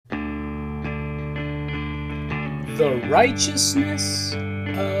The righteousness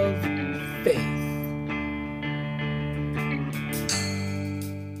of faith.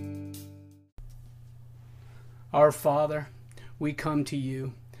 Our Father, we come to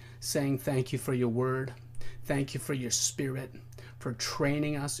you saying thank you for your word. Thank you for your Spirit, for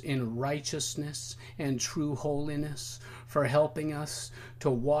training us in righteousness and true holiness, for helping us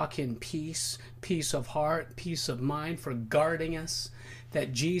to walk in peace, peace of heart, peace of mind, for guarding us,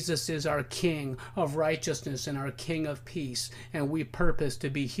 that Jesus is our King of righteousness and our King of peace, and we purpose to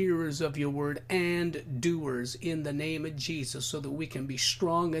be hearers of your word and doers in the name of Jesus, so that we can be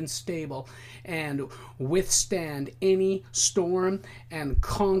strong and stable and withstand any storm and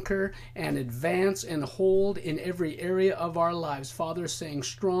conquer and advance and hold in every area of our lives. Father, saying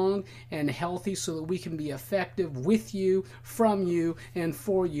strong and healthy so that we can be effective with you, from you, and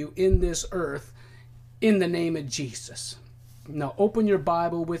for you in this earth, in the name of Jesus. Now open your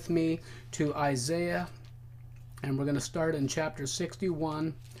Bible with me to Isaiah, and we're going to start in chapter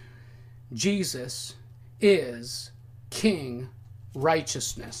 61. Jesus is King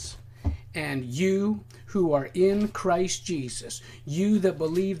Righteousness. And you who are in Christ Jesus, you that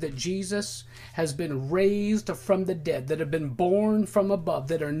believe that Jesus has been raised from the dead, that have been born from above,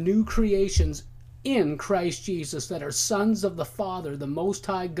 that are new creations in Christ Jesus, that are sons of the Father, the Most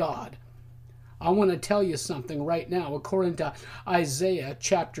High God, I want to tell you something right now, according to Isaiah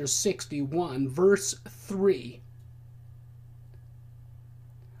chapter 61, verse 3.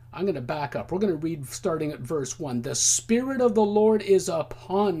 I'm going to back up. We're going to read starting at verse 1. The Spirit of the Lord is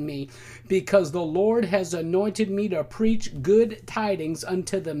upon me, because the Lord has anointed me to preach good tidings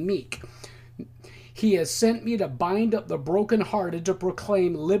unto the meek. He has sent me to bind up the brokenhearted, to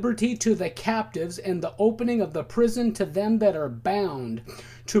proclaim liberty to the captives, and the opening of the prison to them that are bound,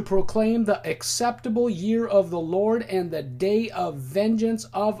 to proclaim the acceptable year of the Lord and the day of vengeance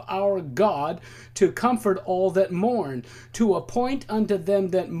of our God, to comfort all that mourn, to appoint unto them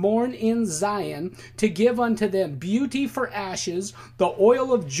that mourn in Zion, to give unto them beauty for ashes, the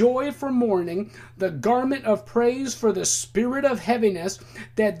oil of joy for mourning, the garment of praise for the spirit of heaviness,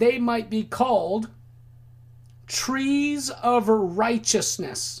 that they might be called trees of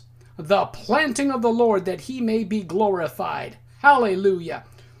righteousness, the planting of the Lord, that he may be glorified. Hallelujah.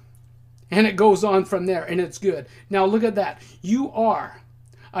 And it goes on from there, and it's good. Now look at that. You are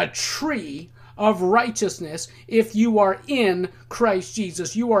a tree of righteousness if you are in Christ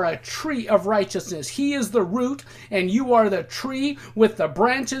Jesus. You are a tree of righteousness. He is the root, and you are the tree with the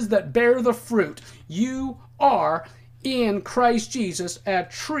branches that bear the fruit. You are in Christ Jesus a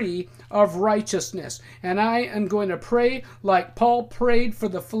tree of righteousness. And I am going to pray like Paul prayed for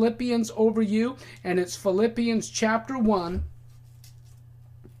the Philippians over you, and it's Philippians chapter 1,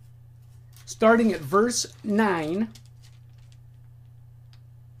 starting at verse 9.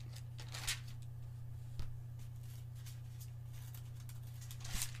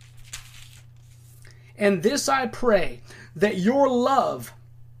 And this I pray, that your love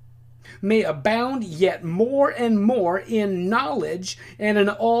may abound yet more and more in knowledge and in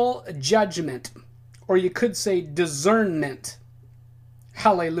all judgment, or you could say discernment.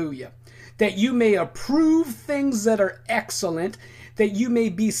 Hallelujah. That you may approve things that are excellent, that you may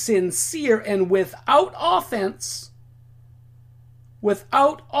be sincere and without offense,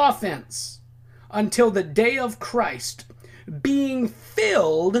 until the day of Christ, being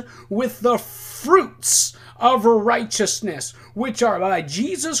filled with the fruits of righteousness, which are by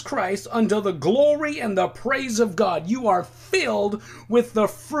Jesus Christ unto the glory and the praise of God. You are filled with the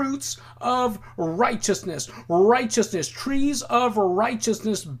fruits of righteousness. Righteousness, trees of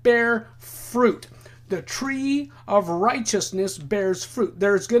righteousness bear fruit. The tree of righteousness bears fruit.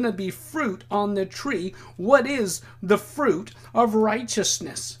 There's going to be fruit on the tree. What is the fruit of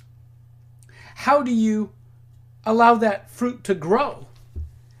righteousness? How do you allow that fruit to grow?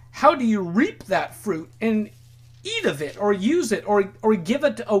 How do you reap that fruit and eat of it or use it or give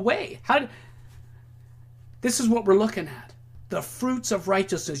it away? This is what we're looking at. The fruits of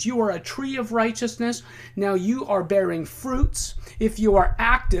righteousness. You are a tree of righteousness. Now you are bearing fruits if you are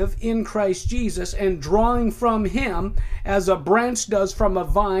active in Christ Jesus and drawing from him as a branch does from a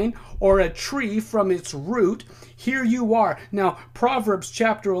vine or a tree from its root. Here you are. Now Proverbs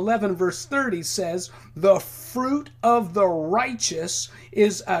chapter 11 verse 30 says, the fruit of the righteous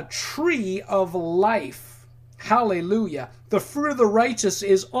is a tree of life. Hallelujah. The fruit of the righteous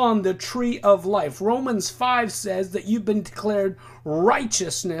is on the tree of life. Romans 5 says that you've been declared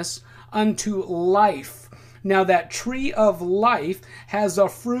righteousness unto life. Now that tree of life has a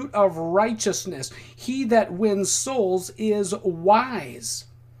fruit of righteousness. He that wins souls is wise.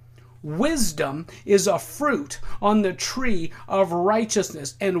 Wisdom is a fruit on the tree of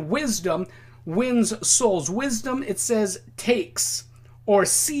righteousness. And wisdom wins souls. Wisdom, it says, takes or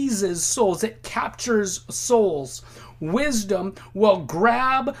seizes souls. It captures souls. Wisdom will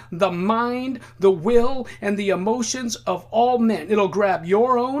grab the mind, the will, and the emotions of all men. It'll grab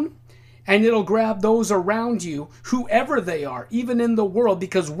your own, and it'll grab those around you, whoever they are, even in the world,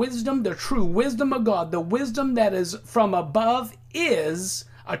 because wisdom, the true wisdom of God, the wisdom that is from above, is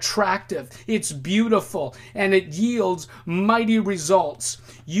attractive. It's beautiful, and it yields mighty results.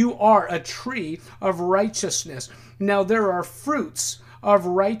 You are a tree of righteousness. Now, there are fruits of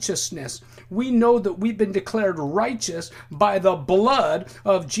righteousness. We know that we've been declared righteous by the blood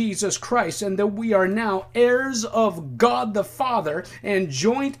of Jesus Christ, and that we are now heirs of God the Father and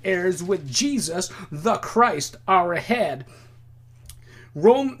joint heirs with Jesus the Christ, our head.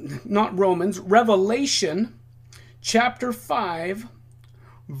 Revelation chapter 5,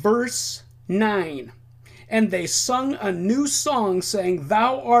 verse 9. And they sung a new song, saying,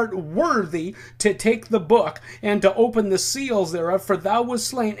 Thou art worthy to take the book and to open the seals thereof, for thou wast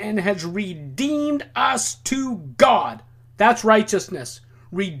slain and hast redeemed us to God. That's righteousness.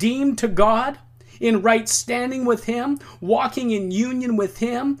 Redeemed to God, in right standing with Him, walking in union with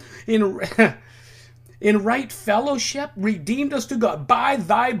Him, in right fellowship, redeemed us to God by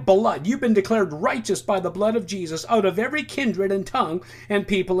thy blood. You've been declared righteous by the blood of Jesus out of every kindred and tongue and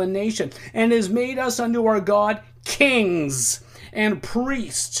people and nation, and has made us unto our God kings and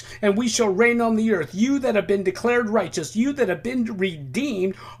priests, and we shall reign on the earth. You that have been declared righteous, you that have been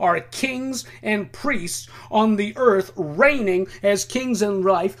redeemed, are kings and priests on the earth, reigning as kings in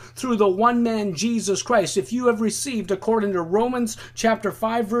life through the one man, Jesus Christ. If you have received, according to Romans chapter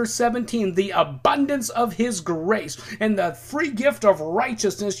 5, verse 17, the abundance of His grace and the free gift of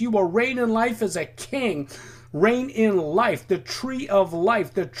righteousness, you will reign in life as a king. Reign in life, the tree of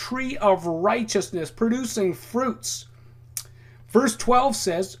life, the tree of righteousness, producing fruits. Verse 12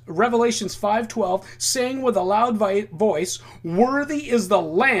 says, Revelations 5:12, saying with a loud voice, Worthy is the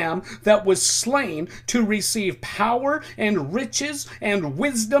Lamb that was slain to receive power and riches and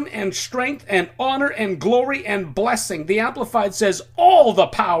wisdom and strength and honor and glory and blessing. The Amplified says, all the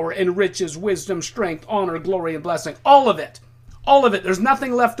power and riches, wisdom, strength, honor, glory, and blessing. All of it. All of it. There's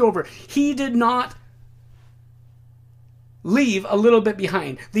nothing left over. He did not leave a little bit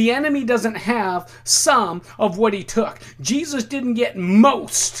behind. The enemy doesn't have some of what He took. Jesus didn't get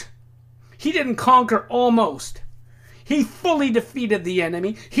most. He didn't conquer almost. He fully defeated the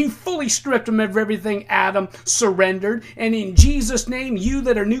enemy. He fully stripped him of everything Adam surrendered. And in Jesus' name, you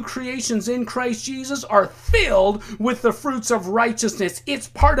that are new creations in Christ Jesus are filled with the fruits of righteousness. It's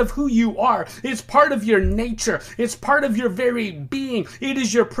part of who you are. It's part of your nature. It's part of your very being. It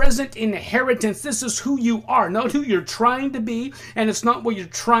is your present inheritance. This is who you are, not who you're trying to be, and it's not what you're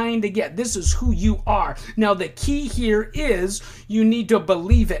trying to get. This is who you are. Now, the key here is you need to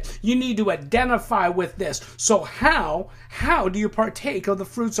believe it. You need to identify with this. So how do you partake of the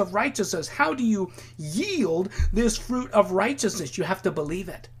fruits of righteousness? How do you yield this fruit of righteousness? You have to believe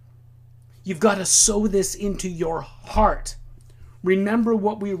it. You've got to sow this into your heart. Remember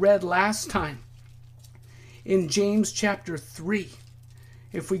what we read last time in James chapter 3.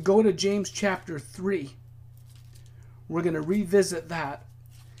 If we go to James chapter 3, we're going to revisit that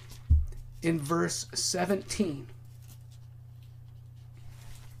in verse 17.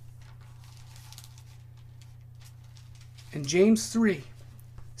 And James 3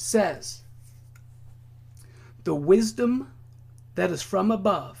 says, the wisdom that is from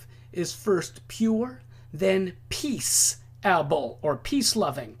above is first pure, then peaceable or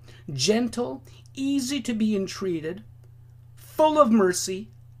peace-loving, gentle, easy to be entreated, full of mercy,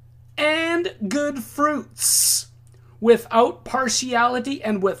 and good fruits, without partiality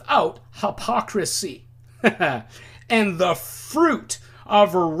and without hypocrisy. And the fruit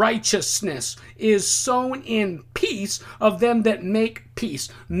of righteousness is sown in peace of them that make peace.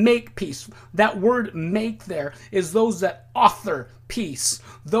 Make peace. That word make there is those that author peace,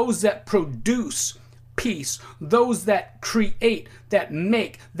 those that produce peace, those that create, that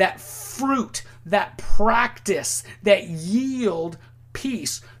make, that fruit, that practice, that yield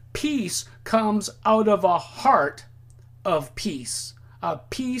peace. Peace comes out of a heart of peace. A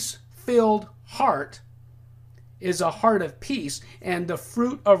peace-filled heart is a heart of peace, and the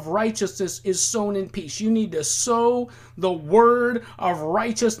fruit of righteousness is sown in peace. You need to sow the word of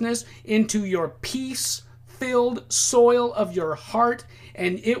righteousness into your peace-filled soil of your heart,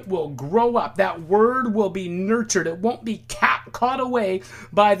 and it will grow up. That word will be nurtured. It won't be caught away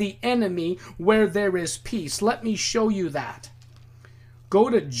by the enemy where there is peace. Let me show you that. Go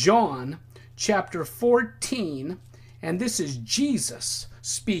to John chapter 14, and this is Jesus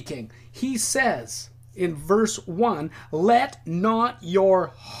speaking. He says in verse 1, let not your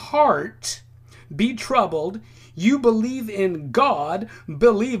heart be troubled. You believe in God,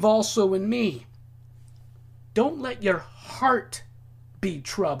 believe also in me. Don't let your heart be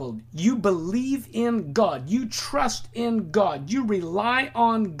troubled. You believe in God. You trust in God. You rely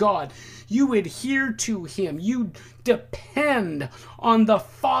on God. You adhere to Him. You depend on the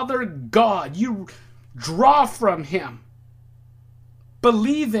Father God. You draw from Him.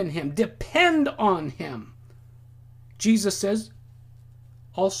 Believe in Him. Depend on Him. Jesus says,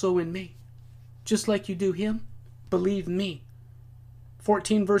 also in me. Just like you do Him, believe me.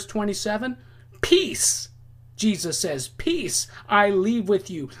 14 verse 27, peace. Jesus says, peace I leave with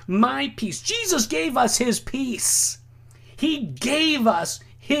you. My peace. Jesus gave us His peace. He gave us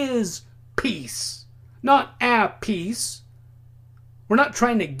His peace. Not a peace. We're not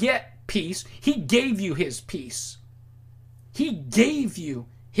trying to get peace. He gave you His peace. He gave you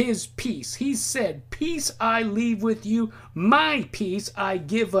His peace. He said, peace I leave with you, my peace I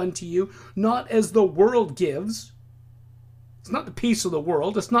give unto you, not as the world gives. It's not the peace of the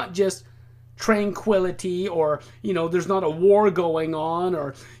world. It's not just tranquility, or, there's not a war going on,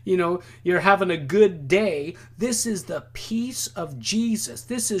 or, you're having a good day. This is the peace of Jesus.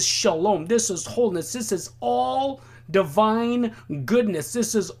 This is shalom. This is wholeness. This is all divine goodness.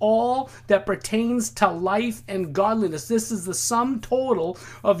 This is all that pertains to life and godliness. This is the sum total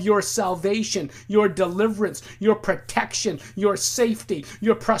of your salvation, your deliverance, your protection, your safety,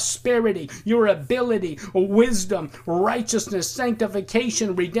 your prosperity, your ability, wisdom, righteousness,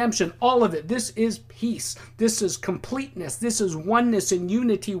 sanctification, redemption, all of it. This is peace. This is completeness. This is oneness and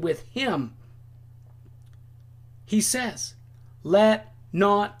unity with Him. He says, let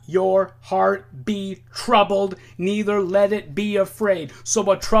not your heart be troubled, neither let it be afraid.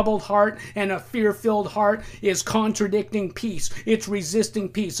 So a troubled heart and a fear-filled heart is contradicting peace. It's resisting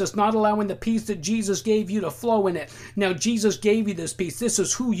peace. It's not allowing the peace that Jesus gave you to flow in it. Now, Jesus gave you this peace. This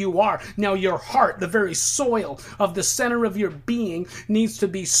is who you are. Now, your heart, the very soil of the center of your being, needs to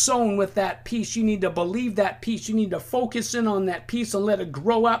be sown with that peace. You need to believe that peace. You need to focus in on that peace and let it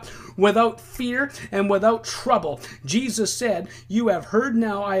grow up without fear and without trouble. Jesus said, you have heard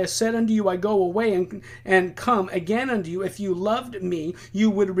now I have said unto you, I go away and come again unto you. If you loved me, you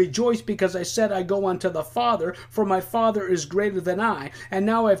would rejoice, because I said I go unto the Father, for my Father is greater than I. And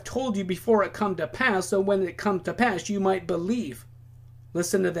now I've told you before it come to pass, so when it come to pass, you might believe.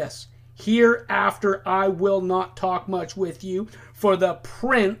 Listen to this. Hereafter I will not talk much with you, for the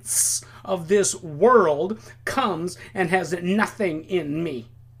prince of this world comes and has nothing in me.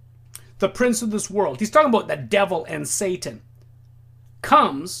 The prince of this world. He's talking about the devil and Satan.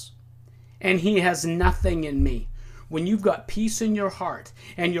 Comes and he has nothing in me. When you've got peace in your heart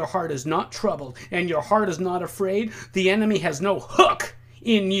and your heart is not troubled and your heart is not afraid, the enemy has no hook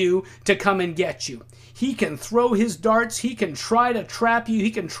in you to come and get you. He can throw his darts. He can try to trap you. He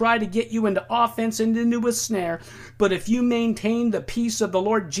can try to get you into offense and into a snare. But if you maintain the peace of the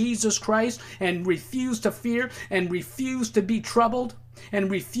Lord Jesus Christ and refuse to fear and refuse to be troubled,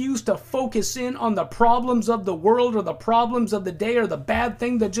 and refuse to focus in on the problems of the world or the problems of the day or the bad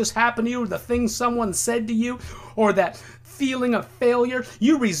thing that just happened to you or the thing someone said to you or that feeling of failure,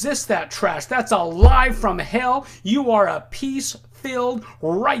 you resist that trash. That's a lie from hell. You are a peace-filled,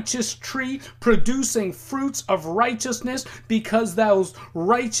 righteous tree producing fruits of righteousness, because those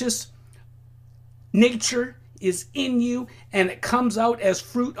righteous nature is in you and it comes out as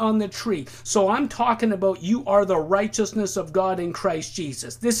fruit on the tree. So I'm talking about you are the righteousness of God in Christ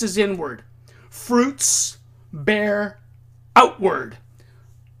Jesus. This is inward. Fruits bear outward.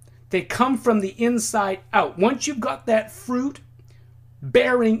 They come from the inside out. Once you've got that fruit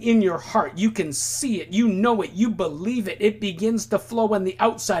bearing in your heart, you can see it, you know it, you believe it. It begins to flow on the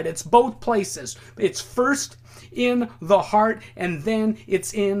outside. It's both places. It's first in the heart and then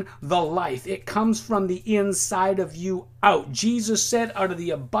it's in the life. It comes from the inside of you out. Jesus said, out of the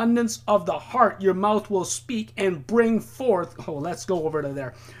abundance of the heart your mouth will speak and bring forth. Let's go over to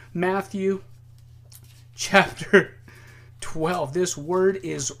there. Matthew chapter 12. This word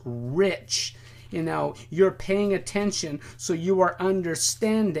is rich. Now, you're paying attention, so you are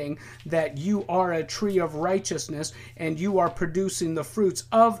understanding that you are a tree of righteousness and you are producing the fruits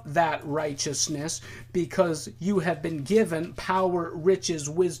of that righteousness, because you have been given power, riches,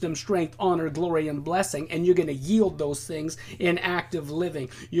 wisdom, strength, honor, glory, and blessing, and you're going to yield those things in active living.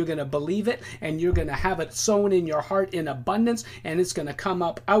 You're going to believe it, and you're going to have it sown in your heart in abundance, and it's going to come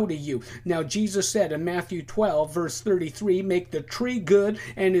up out of you. Now, Jesus said in Matthew 12, verse 33, make the tree good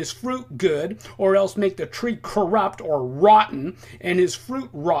and his fruit good, or else make the tree corrupt or rotten and his fruit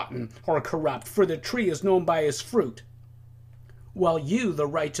rotten or corrupt. For the tree is known by his fruit. while you, the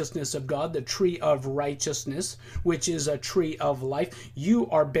righteousness of God, the tree of righteousness, which is a tree of life, you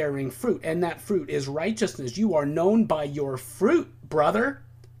are bearing fruit, and that fruit is righteousness. You are known by your fruit, brother,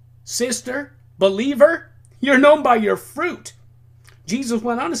 sister, believer. You're known by your fruit. Jesus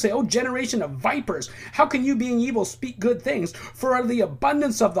went on to say, "O generation of vipers, how can you, being evil, speak good things? For out of the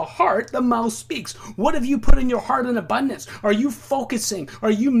abundance of the heart, the mouth speaks." What have you put in your heart in abundance? Are you focusing?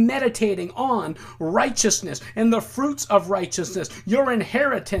 Are you meditating on righteousness and the fruits of righteousness, your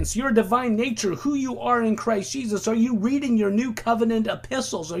inheritance, your divine nature, who you are in Christ Jesus? Are you reading your new covenant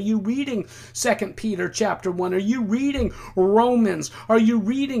epistles? Are you reading 2 Peter chapter 1? Are you reading Romans? Are you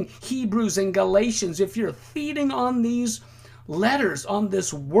reading Hebrews and Galatians? If you're feeding on these letters, on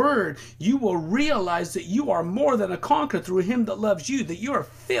this word, you will realize that you are more than a conqueror through him that loves you, that you are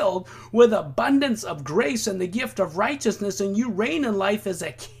filled with abundance of grace and the gift of righteousness, and you reign in life as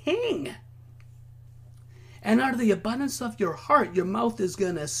a king. And out of the abundance of your heart, your mouth is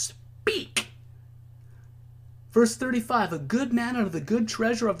going to speak. Verse 35, a good man out of the good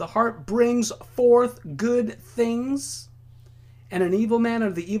treasure of the heart brings forth good things, and an evil man out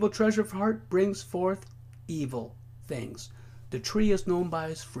of the evil treasure of the heart brings forth evil things. The tree is known by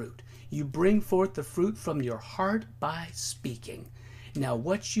its fruit. You bring forth the fruit from your heart by speaking. Now,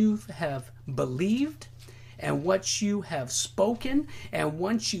 what you have believed and what you have spoken, and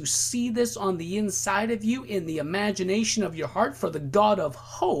once you see this on the inside of you in the imagination of your heart, for the God of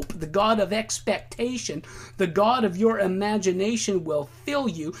hope, the God of expectation, the God of your imagination will fill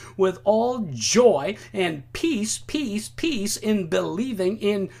you with all joy and peace in believing,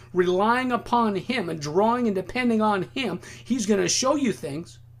 in relying upon him and drawing and depending on him. He's going to show you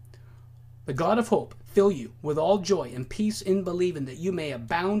things. The God of hope fill you with all joy and peace in believing, that you may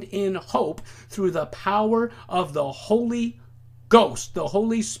abound in hope through the power of the Holy Ghost, the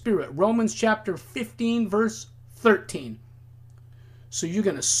Holy Spirit. Romans chapter 15, verse 13. So you're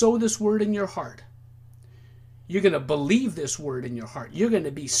going to sow this word in your heart. You're going to believe this word in your heart. You're going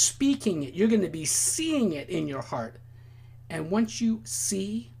to be speaking it. You're going to be seeing it in your heart. And once you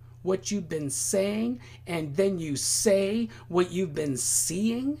see what you've been saying, and then you say what you've been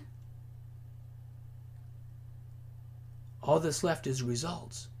seeing, all that's left is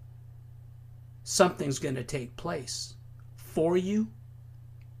results. Something's going to take place for you,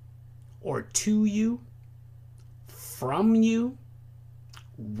 or to you, from you,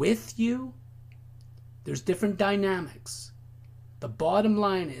 with you. There's different dynamics. The bottom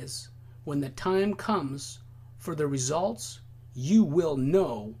line is, when the time comes for the results, you will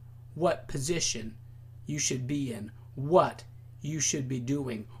know what position you should be in, what you should be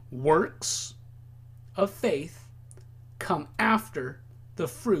doing. Works of faith come after the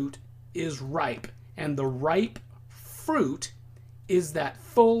fruit is ripe, and the ripe fruit is that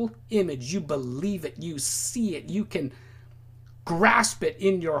full image. You believe it, you see it, you can grasp it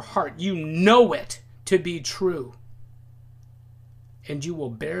in your heart, you know it to be true, and you will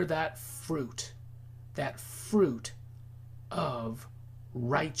bear that fruit of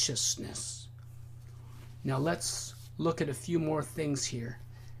righteousness. Now let's look at a few more things here.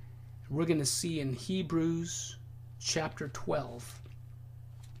 We're going to see in Hebrews chapter 12.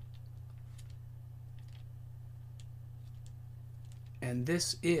 And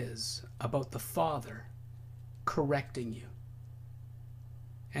this is about the Father correcting you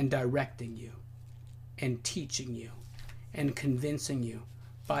and directing you and teaching you and convincing you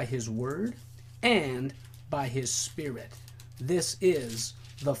by his word and by his Spirit. This is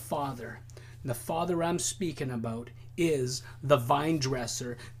the Father. The Father I'm speaking about is the vine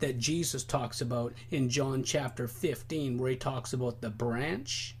dresser that Jesus talks about in John chapter 15, where he talks about the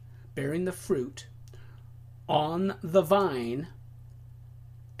branch bearing the fruit on the vine,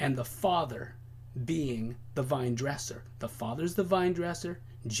 and the Father being the vine dresser. The Father's the vine dresser,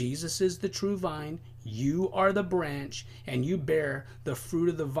 Jesus is the true vine, you are the branch, and you bear the fruit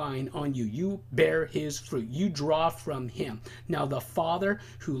of the vine on you. You bear his fruit. You draw from him. Now the Father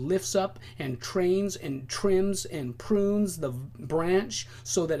who lifts up and trains and trims and prunes the branch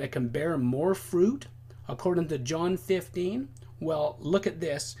so that it can bear more fruit, according to John 15, well, look at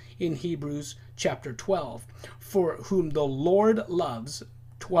this in Hebrews chapter 12. For whom the Lord loves,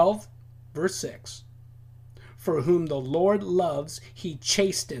 12 verse 6, for whom the Lord loves, he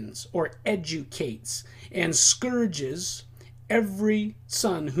chastens or educates and scourges every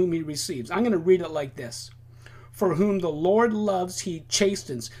son whom he receives. I'm going to read it like this. For whom the Lord loves, he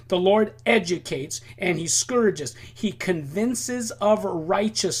chastens. The Lord educates, and he scourges. He convinces of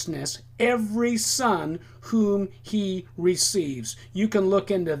righteousness every son whom he receives. You can look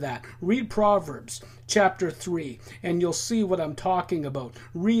into that. Read Proverbs chapter 3, and you'll see what I'm talking about.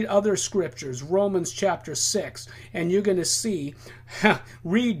 Read other scriptures, Romans chapter 6, and you're going to see.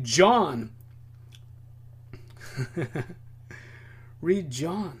 Read John. Read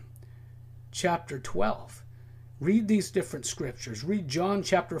John chapter 12. Read these different scriptures. Read John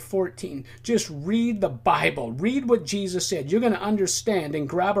chapter 14. Just read the Bible. Read what Jesus said. You're going to understand and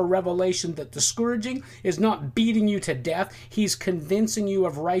grab a revelation that the scourging is not beating you to death. He's convincing you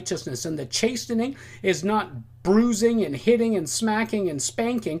of righteousness. And the chastening is not bruising and hitting and smacking and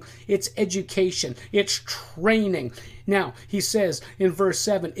spanking. It's education. It's training. Now, he says in verse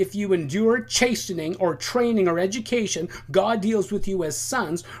 7, if you endure chastening or training or education, God deals with you as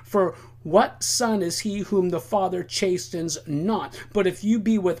sons. For what son is he whom the Father chastens not? But if you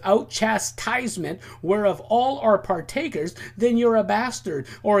be without chastisement, whereof all are partakers, then you're a bastard,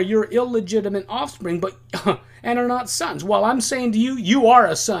 or you're illegitimate offspring, but and are not sons. Well, I'm saying to you, you are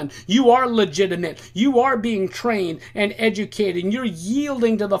a son. You are legitimate. You are being trained and educated. And you're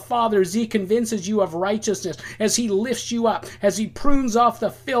yielding to the Father as he convinces you of righteousness, as he lifts you up, as he prunes off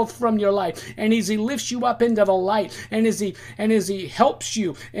the filth from your life, and as he lifts you up into the light, and as he helps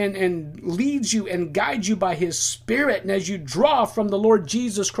you and leads you and guides you by his Spirit, and as you draw from the Lord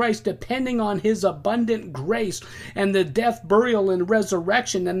Jesus Christ, depending on his abundant grace and the death, burial, and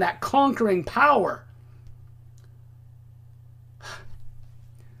resurrection, and that conquering power.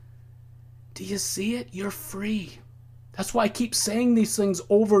 Do you see it? You're free. That's why I keep saying these things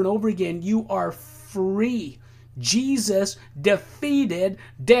over and over again. You are free. Jesus defeated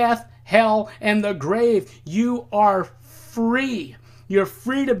death, hell, and the grave. You are free. You're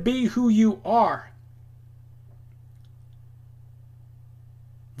free to be who you are.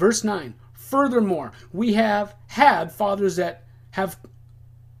 Verse 9. Furthermore, we have had fathers that have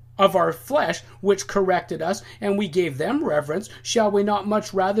of our flesh, which corrected us, and we gave them reverence. Shall we not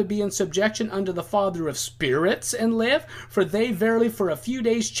much rather be in subjection unto the Father of spirits and live? For they verily for a few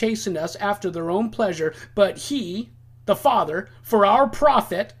days chastened us after their own pleasure, but he, the Father, for our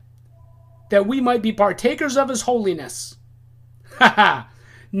profit, that we might be partakers of his holiness. Ha ha!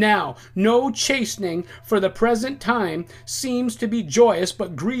 Now, no chastening for the present time seems to be joyous,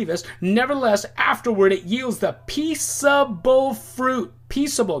 but grievous. Nevertheless, afterward it yields the peaceable fruit.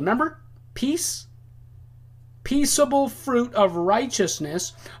 Peaceable, remember? Peace? Peaceable fruit of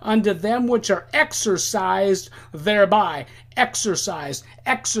righteousness unto them which are exercised thereby. Exercised,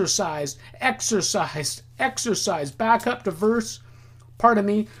 exercised, exercised, exercised. Back up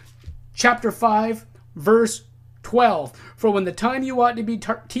to chapter 5, verse 12. For when the time you ought to be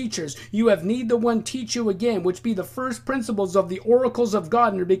teachers, you have need the one teach you again, which be the first principles of the oracles of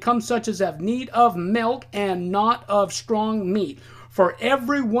God, and are become such as have need of milk and not of strong meat. For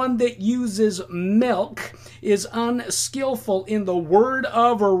every one that uses milk is unskillful in the word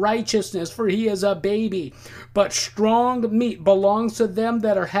of righteousness, for he is a baby. But strong meat belongs to them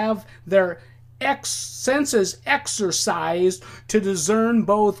that have their senses exercised to discern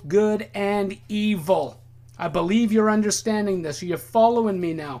both good and evil. I believe you're understanding this. You're following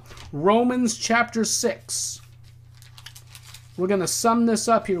me now. Romans chapter 6. We're going to sum this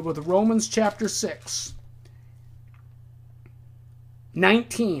up here with Romans chapter 6.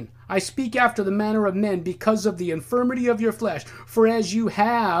 19. I speak after the manner of men because of the infirmity of your flesh. For as you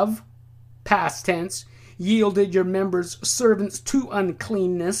have, past tense, yielded your members servants to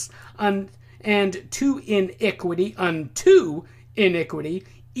uncleanness and to iniquity, unto iniquity,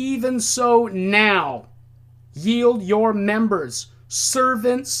 even so now yield your members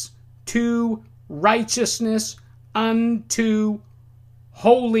servants to righteousness unto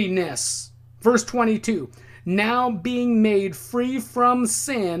holiness. Verse 22. Now being made free from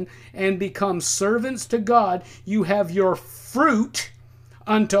sin and become servants to God, you have your fruit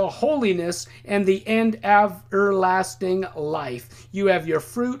unto holiness and the end everlasting life. You have your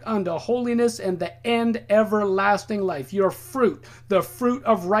fruit unto holiness and the end everlasting life. Your fruit, the fruit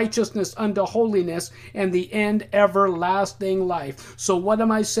of righteousness unto holiness and the end everlasting life. So what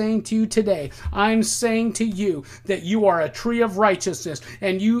am I saying to you today? I'm saying to you that you are a tree of righteousness,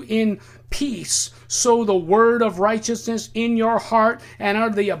 and you in peace. Sow the word of righteousness in your heart, and out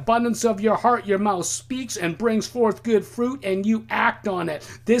of the abundance of your heart your mouth speaks and brings forth good fruit, and you act on it.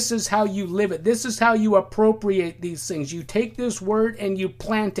 This is how you live it. This is how you appropriate these things. You take this word and you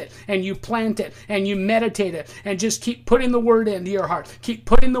plant it, and you plant it, and you meditate it, and just keep putting the word into your heart. Keep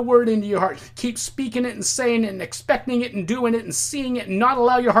putting the word into your heart. Keep speaking it and saying it and expecting it and doing it and seeing it, and not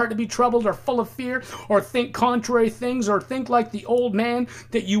allow your heart to be troubled or full of fear or think contrary things or think like the old man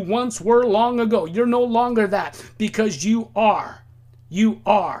that you once were long ago. You're no longer that, because you are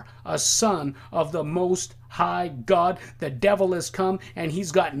a son of the Most High God. The devil has come and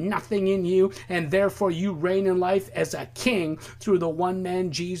he's got nothing in you, and therefore you reign in life as a king through the one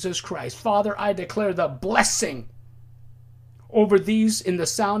man, Jesus Christ. Father, I declare the blessing over these in the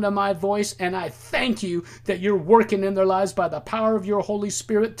sound of my voice, and I thank you that you're working in their lives by the power of your Holy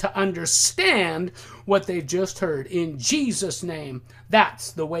Spirit to understand what they've just heard. In Jesus' name,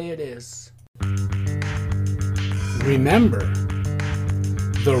 that's the way it is. Remember,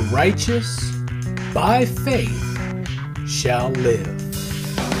 the righteous by faith shall live.